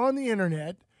find it on the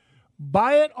internet,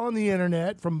 buy it on the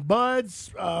internet from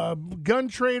Buds, Gun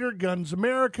Trader, Guns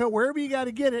America, wherever you got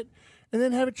to get it, and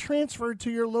then have it transferred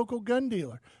to your local gun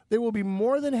dealer. They will be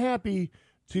more than happy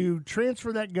to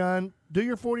transfer that gun, do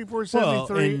your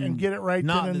 4473, and get it right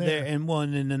not then and there. And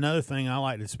another thing I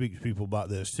like to speak to people about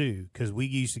this too, because we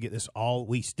used to get this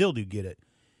we still do get it,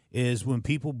 is when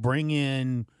people bring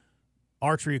in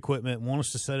archery equipment, want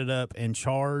us to set it up and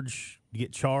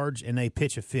get charged, and they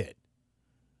pitch a fit.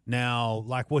 Now,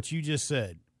 like what you just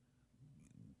said,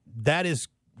 that is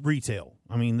retail.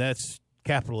 I mean, that's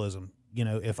capitalism. You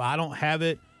know, if I don't have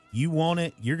it, you want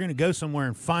it, you're going to go somewhere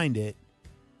and find it,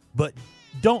 but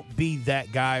don't be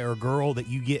that guy or girl that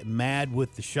you get mad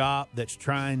with the shop that's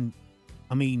trying.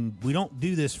 I mean, we don't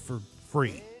do this for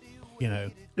free, you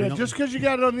know. Yeah, just because you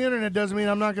got it on the internet doesn't mean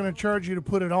I'm not going to charge you to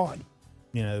put it on.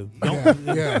 You know, don't.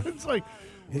 Yeah. It's like,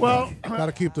 well, Got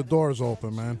to keep the doors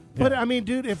open, man. but I mean,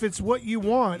 dude, if it's what you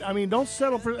want, I mean, don't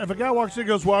settle for. If a guy walks in and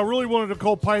goes, "Well, I really wanted a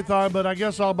Colt Python, but I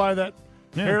guess I'll buy that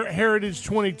Heritage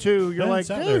 22." You're Yeah, like,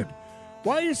 it's out dude, there.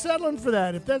 why are you settling for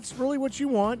that? If that's really what you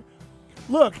want,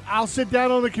 look, I'll sit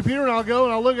down on the computer and I'll go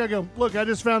and I'll look. I go, look, I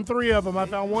just found 3 of them. I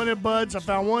found one at Bud's. I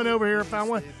found one over here. I found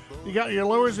one. You got your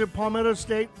lowers at Palmetto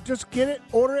State. Just get it,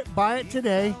 order it, buy it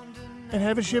today, and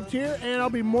have it shipped here. And I'll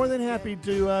be more than happy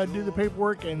to do the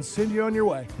paperwork and send you on your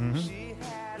way.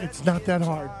 Mm-hmm. It's not that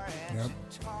hard. Yep.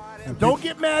 And Don't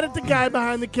get mad at the guy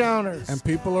behind the counters. And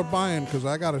people are buying because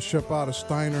I got to ship out a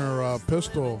Steiner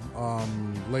pistol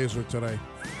laser today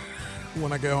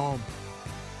when I get home.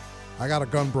 I got a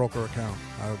gun broker account.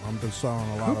 I've been selling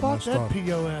a lot Who of my bought that stuff.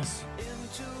 POS?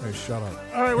 Hey, shut up.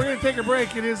 All right, we're going to take a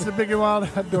break. It is the Big and Wild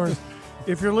Outdoors.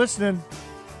 If you're listening,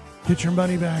 get your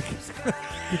money back.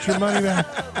 Get your money back.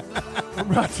 We're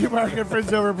brought to you by our good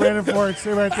friends over at Brandon Ford.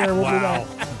 Stay right there. We'll be back.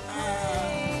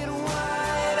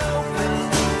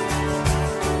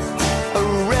 A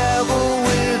rebel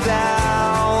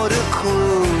without a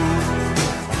clue.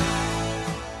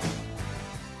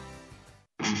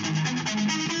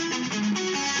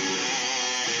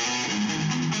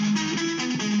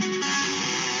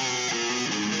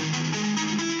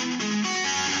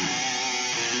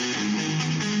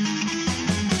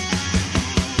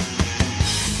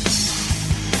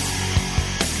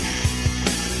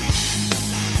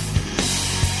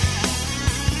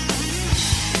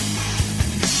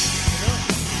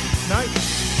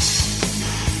 Nice.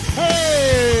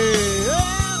 Hey!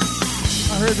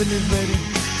 I heard the news, baby.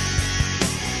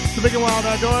 It's the Big and Wild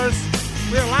Outdoors.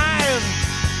 We're live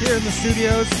here in the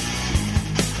studios,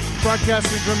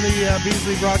 broadcasting from the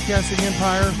Beasley Broadcasting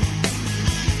Empire.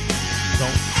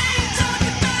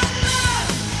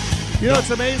 You know,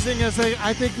 it's amazing.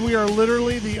 I think we are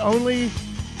literally the only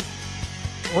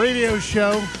radio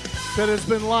show that has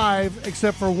been live,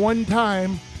 except for one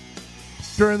time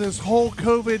during this whole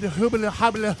COVID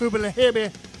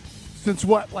hoobla since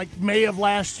what, like May of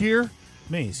last year?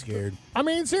 Me ain't scared. I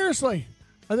mean, seriously.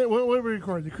 I think what did we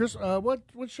record? What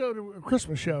show?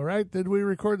 Christmas show, right? Did we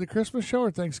record the Christmas show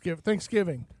or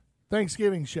Thanksgiving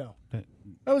show? That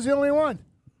was the only one.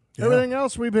 Yeah. Everything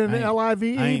else we've been I live,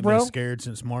 ain't bro. been scared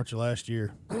since March of last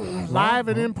year. Live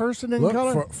and in person in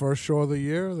color. Look, first show of the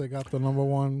year, they got the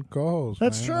 #1 co-host.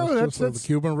 That's man. true. That's That's- the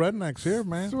Cuban rednecks here,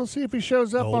 man. So we'll see if he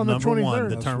shows up Old on the number 23rd. one, the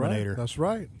That's Terminator. Right. That's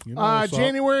right. You know what's up.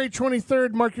 January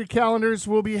 23rd, mark your calendars.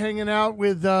 We'll be hanging out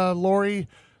with Lori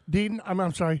Deaton.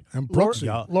 I'm sorry. And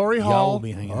Brooksy. Lori Y'all Hall. will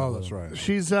be hanging out Oh, with that's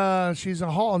them. right. She's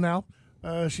a Hall now.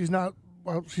 She's not.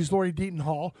 Well, she's Lori Deaton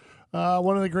Hall.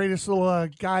 One of the greatest little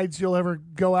guides you'll ever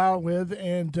go out with,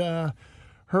 and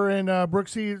her and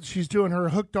Brooksy. She's doing her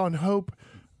Hooked on Hope,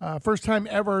 first time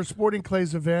ever Sporting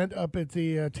Clays event up at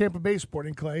the Tampa Bay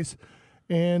Sporting Clays,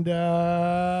 and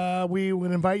we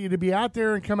would invite you to be out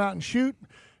there and come out and shoot.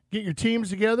 Get your teams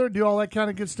together, do all that kind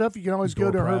of good stuff. You can always go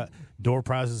to her. Door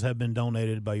prizes have been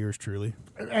donated by yours truly.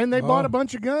 And they bought a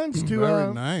bunch of guns to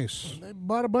Very nice. They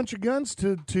bought a bunch of guns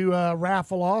to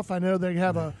raffle off. I know they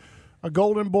have a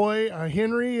Golden Boy, a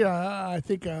Henry, I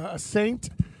think a Saint,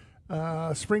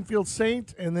 Springfield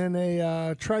Saint, and then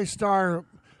a TriStar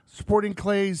Sporting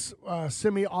Clays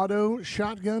semi-auto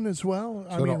shotgun as well. Is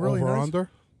that an really nice. over-under?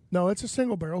 No, it's a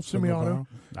single barrel semi-auto. barrel?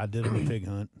 I did them a pig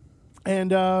hunt.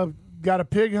 And got a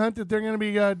pig hunt that they're going to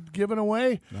be giving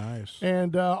away. Nice.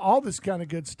 And all this kind of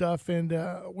good stuff. And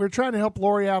we're trying to help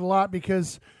Lori out a lot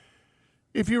because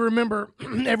if you remember,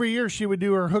 every year she would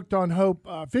do her Hooked on Hope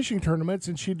fishing tournaments,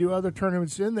 and she'd do other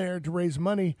tournaments in there to raise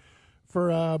money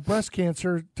for breast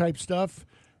cancer type stuff.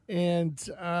 And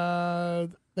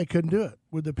they couldn't do it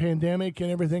with the pandemic and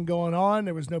everything going on.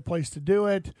 There was no place to do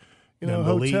it. You know,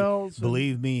 hotels.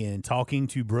 Believe me, in talking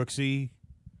to Brooksy,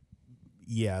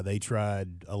 yeah, they tried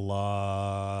a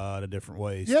lot of different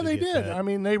ways. Yeah, to they get did. that. I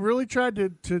mean, they really tried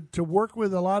to work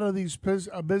with a lot of these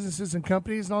businesses and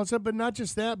companies and all that stuff, but not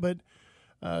just that, but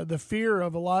the fear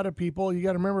of a lot of people. You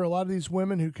got to remember, a lot of these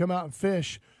women who come out and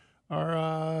fish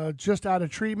are just out of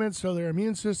treatment, so their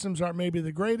immune systems aren't maybe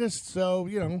the greatest. So,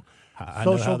 I know how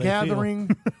social they feel. gathering,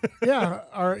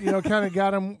 are kind of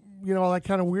got them, all that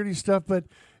kind of weirdy stuff. But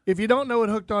if you don't know what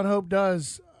Hooked on Hope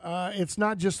does, it's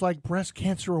not just like breast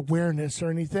cancer awareness or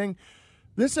anything.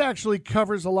 This actually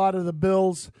covers a lot of the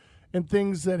bills and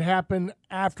things that happen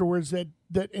afterwards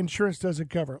that insurance doesn't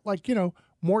cover, like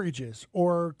mortgages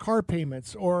or car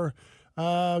payments or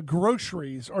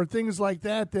groceries or things like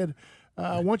that. That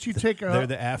once you take they're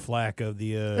the Aflac of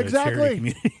the exactly charity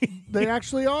community. They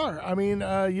actually are. I mean,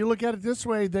 you look at it this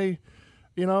way: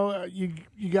 you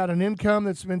got an income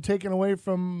that's been taken away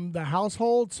from the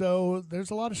household, so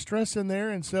there's a lot of stress in there,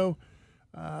 and so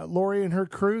Lori and her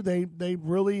crew they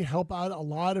really help out a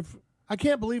lot of. I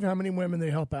can't believe how many women they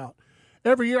help out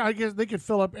every year. I guess they could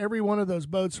fill up every one of those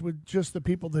boats with just the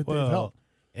people that they've helped.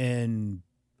 And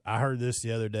I heard this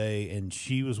the other day, and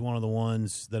she was one of the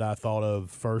ones that I thought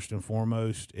of first and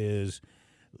foremost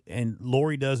and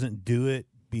Lori doesn't do it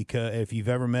because if you've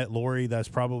ever met Lori, that's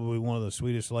probably one of the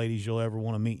sweetest ladies you'll ever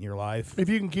want to meet in your life. If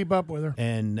you can keep up with her.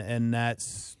 And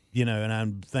that's, and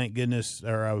I'm thank goodness,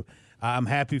 or I'm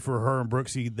happy for her and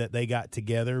Brooksy that they got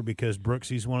together, because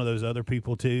Brooksy's one of those other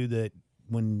people too that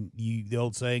when the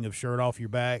old saying of shirt off your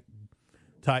back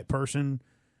type person,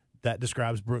 that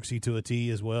describes Brooksy to a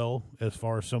T as well, as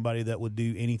far as somebody that would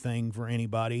do anything for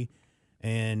anybody.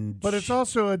 But it's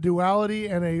also a duality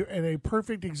and a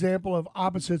perfect example of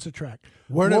opposites attract.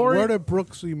 Where did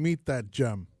Brooksy meet that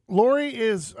gem? Lori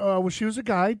is she was a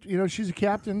guide. She's a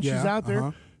captain. She's out there.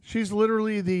 Uh-huh. She's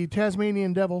literally the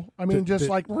Tasmanian devil. I mean, Did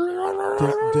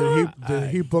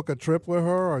he book a trip with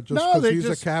her, or just because he's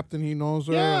a captain, he knows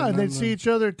her? Yeah, and they'd see each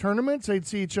other at tournaments. They'd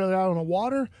see each other out on the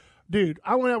water. Dude,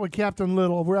 I went out with Captain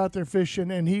Little. We're out there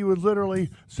fishing, and he would literally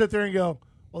sit there and go,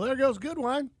 "Well, there goes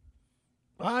Goodwine.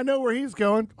 I know where he's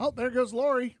going. Oh, there goes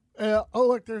Lori.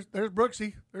 Look, there's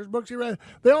Brooksy. There's Brooksy right.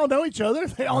 They all know each other.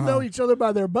 They all know each other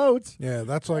by their boats. Yeah,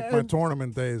 that's like my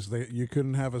tournament days. You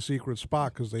couldn't have a secret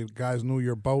spot because the guys knew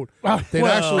your boat. They'd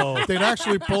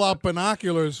actually pull out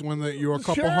binoculars when you were a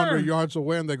couple hundred yards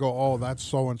away, and they go, "Oh, that's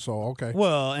so and so." Okay.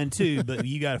 Well, and two, but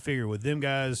you got to figure with them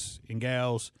guys and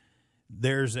gals,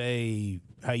 there's a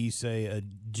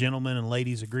gentleman and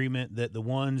ladies agreement that the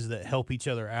ones that help each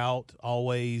other out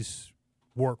always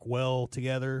work well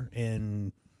together,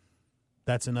 and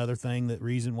that's another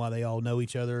reason why they all know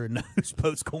each other and know whose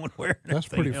boat's going where. That's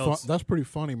pretty fun. That's pretty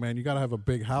funny, man. You got to have a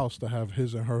big house to have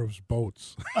his and hers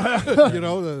boats,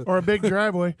 or a big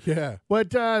driveway. Yeah. But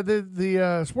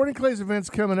the Sporting Clays event's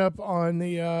coming up on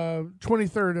the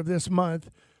 23rd of this month,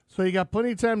 so you got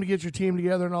plenty of time to get your team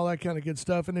together and all that kind of good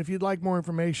stuff. And if you'd like more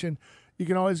information, you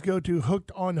can always go to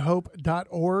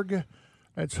hookedonhope.org.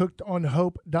 That's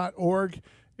hookedonhope.org.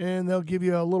 And they'll give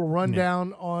you a little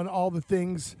rundown on all the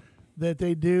things that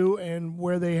they do and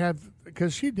where they have,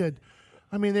 because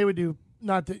they would do,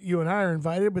 not that you and I are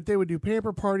invited, but they would do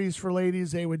pamper parties for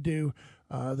ladies. They would do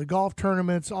the golf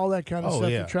tournaments, all that kind of stuff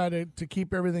to try to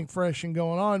keep everything fresh and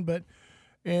going on. But,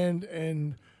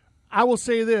 and I will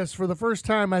say this, for the first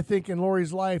time, I think in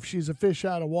Lori's life, she's a fish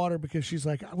out of water, because she's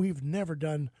like, we've never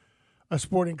done a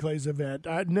Sporting Clays event.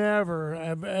 I never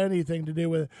have anything to do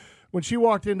with it. When she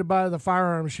walked in to buy the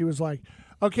firearms, she was like,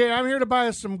 "Okay, I'm here to buy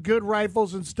some good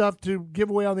rifles and stuff to give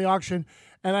away on the auction,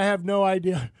 and I have no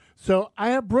idea." So I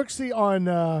have Brooksy on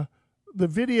the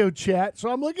video chat, so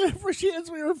I'm looking for she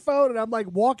answers her phone, and I'm like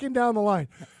walking down the line.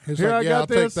 He's Here, like, I got I'll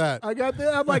this. take that. I got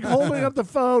this. I'm like holding up the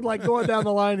phone, like going down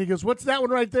the line. He goes, "What's that one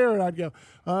right there?" And I'd go,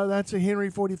 "That's a Henry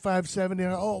 4570.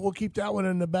 Oh, we'll keep that one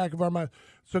in the back of our mind."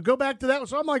 So go back to that one.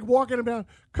 So I'm like walking about.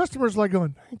 Customers like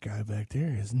going, "That guy back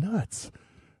there is nuts.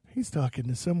 He's talking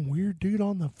to some weird dude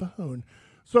on the phone."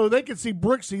 So they can see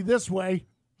Brooksy this way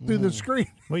through the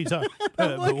screen. What are you talking?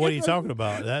 But what are you talking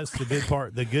about? That's the good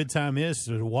part. The good time is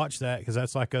to watch that, because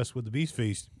that's like us with the Beast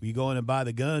Feast. You go in and buy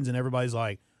the guns, and everybody's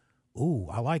like, "Ooh,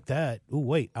 I like that. Ooh,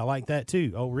 wait, I like that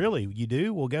too." "Oh, really? You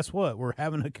do? Well, guess what? We're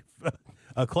having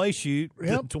a clay shoot.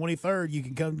 Yep. 23rd. You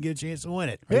can come and get a chance to win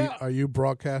it." Are you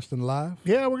broadcasting live?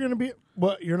 Yeah, we're going to be.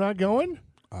 What? You're not going?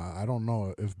 I don't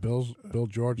know if Bill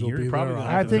George will You're be probably there.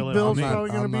 gonna have I think fill in. Bill's I'm not-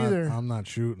 probably going to be there. I'm not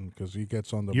shooting because he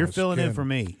gets under You're my filling skin. in for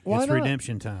me. Why It's not?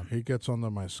 redemption time. He gets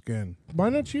under my skin. Why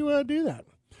don't you do that?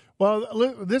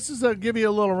 Well, this is to give you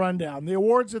a little rundown. The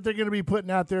awards that they're going to be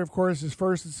putting out there, of course, is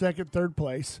first and second, third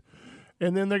place.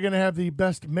 And then they're going to have the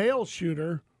best male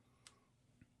shooter.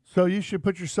 So you should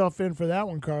put yourself in for that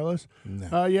one, Carlos.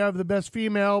 No. You have the best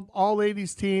female,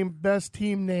 all-ladies team, best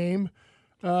team name.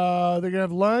 They're going to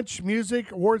have lunch,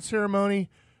 music, award ceremony.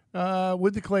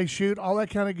 with the clay shoot, all that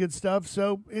kind of good stuff.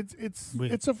 So it's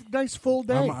a nice full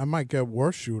day. I might get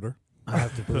worse shooter. I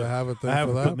have to Do they have a thing I have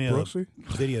for to that, put me Brooksy?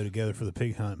 a video together for the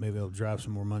pig hunt. Maybe I'll drive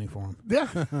some more money for him. Yeah.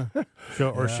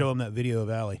 Show them that video of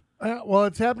Allie. Well,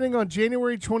 it's happening on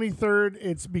January 23rd.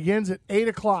 It begins at 8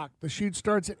 o'clock. The shoot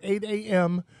starts at 8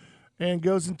 a.m. and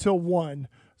goes until 1.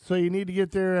 So you need to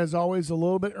get there, as always, a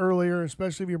little bit earlier,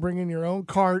 especially if you're bringing your own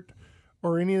cart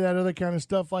or any of that other kind of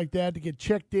stuff like that, to get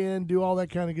checked in, do all that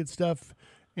kind of good stuff,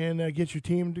 and get your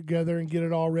team together and get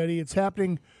it all ready. It's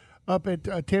happening up at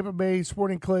Tampa Bay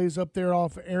Sporting Clays up there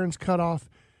off Aaron's Cutoff.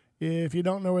 If you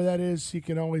don't know where that is, you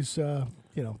can always,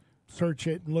 search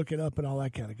it and look it up and all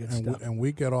that kind of good stuff. And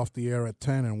we get off the air at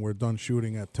 10, and we're done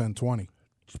shooting at 10:20.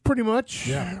 Pretty much.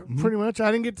 Yeah. Pretty much. I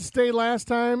didn't get to stay last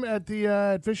time at the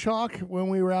at Fishhawk when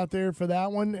we were out there for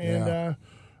that one. And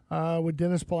with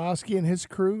Dennis Pulowski and his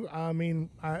crew. I mean,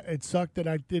 it sucked that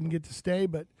I didn't get to stay,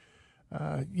 but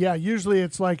usually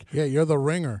it's like Yeah, you're the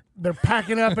ringer. they're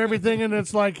packing up everything, and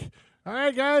it's like, all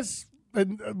right, guys.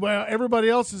 And, well, everybody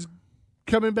else is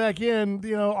coming back in.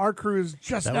 You know, our crew is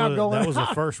just now going. That was the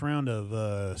first round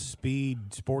of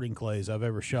speed sporting clays I've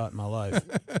ever shot in my life.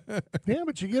 Yeah,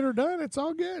 but you get her done. It's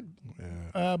all good.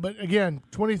 Yeah. But again,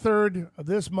 23rd of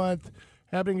this month,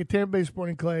 happening at Tampa Bay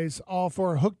Sporting Clays, all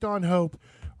for Hooked on Hope.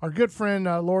 Our good friend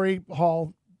Lori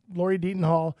Deaton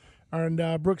Hall, and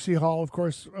Brooksy Hall, of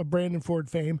course, Brandon Ford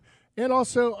fame, and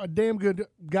also a damn good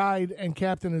guide and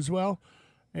captain as well,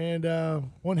 and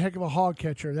one heck of a hog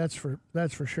catcher. That's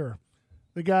for sure.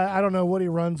 The guy, I don't know what he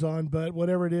runs on, but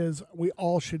whatever it is, we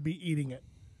all should be eating it.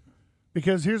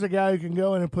 Because here's a guy who can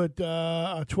go in and put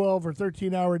a 12 or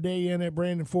 13-hour day in at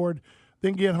Brandon Ford,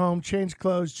 then get home, change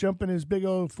clothes, jump in his big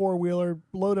old four-wheeler,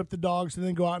 load up the dogs, and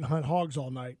then go out and hunt hogs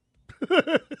all night.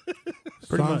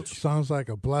 Pretty much. Sounds like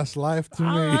a blessed life to me.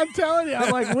 I'm telling you,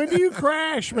 I'm like, when do you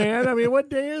crash, man? I mean, what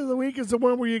day of the week is the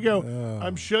one where you go,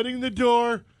 I'm shutting the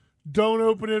door, don't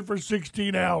open it for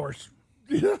 16 hours?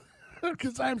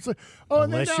 Because I'm so. Oh,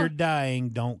 Unless you're dying,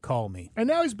 don't call me. And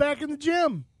now he's back in the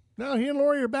gym. Now he and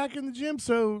Lori are back in the gym,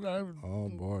 so Oh,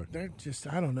 boy. they're just,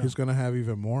 I don't know. He's going to have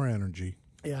even more energy.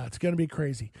 Yeah, it's going to be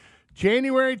crazy.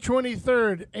 January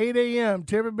 23rd, 8 a.m.,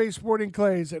 Tampa Bay Sporting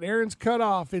Clays at Aaron's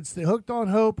Cutoff. It's the Hooked on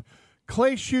Hope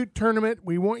Clay Shoot Tournament.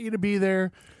 We want you to be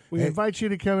there. We invite you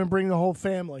to come and bring the whole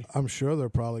family. I'm sure they're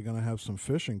probably going to have some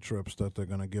fishing trips that they're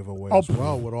going to give away Oh, as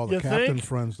well with all the you captain think?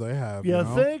 friends they have. You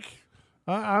know? think?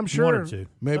 I'm sure. One or two.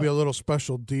 Maybe a little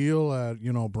special deal at,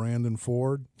 Brandon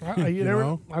Ford. You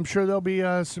know? I'm sure there'll be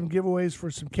some giveaways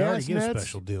for some They already cast give nets.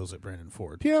 special deals at Brandon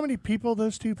Ford. Do you know how many people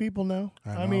those two people know?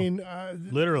 I I know. mean,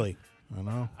 Literally. I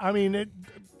know.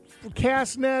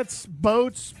 cast nets,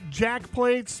 boats, jack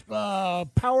plates,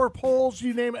 power poles,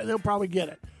 you name it, they'll probably get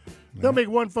it. They'll make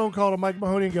one phone call to Mike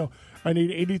Mahoney and go, I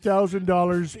need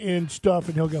 $80,000 in stuff.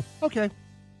 And he'll go, okay.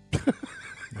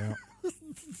 Yeah. That's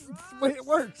the way it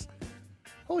works.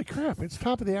 Holy crap, it's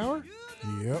top of the hour?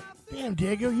 Yep. Damn,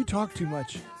 Diego, you talk too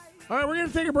much. All right, we're going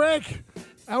to take a break.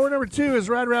 Hour number 2 is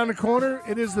right around the corner.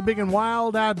 It is the big and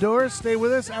wild outdoors. Stay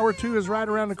with us. Hour 2 is right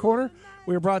around the corner.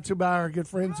 We are brought to you by our good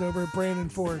friends over at Brandon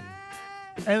Ford.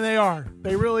 And they are.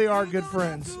 They really are good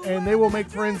friends. And they will make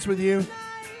friends with you.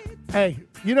 Hey,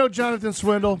 you know Jonathan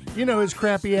Swindle. You know his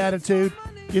crappy attitude.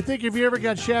 You think if you ever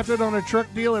got shafted on a truck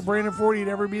deal at Brandon Ford, you'd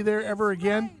ever be there ever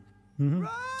again? Mm-hmm.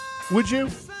 Would you?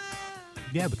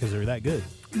 Yeah, because they're that good.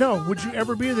 No. Would you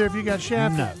ever be there if you got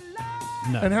shafted?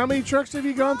 No. And how many trucks have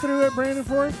you gone through at Brandon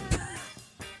Ford?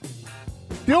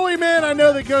 The only man I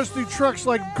know that goes through trucks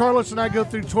like Carlos and I go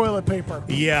through toilet paper.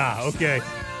 Yeah, okay.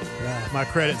 My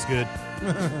credit's good.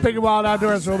 Big and Wild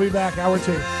Outdoors. We'll be back. Hour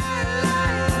 2.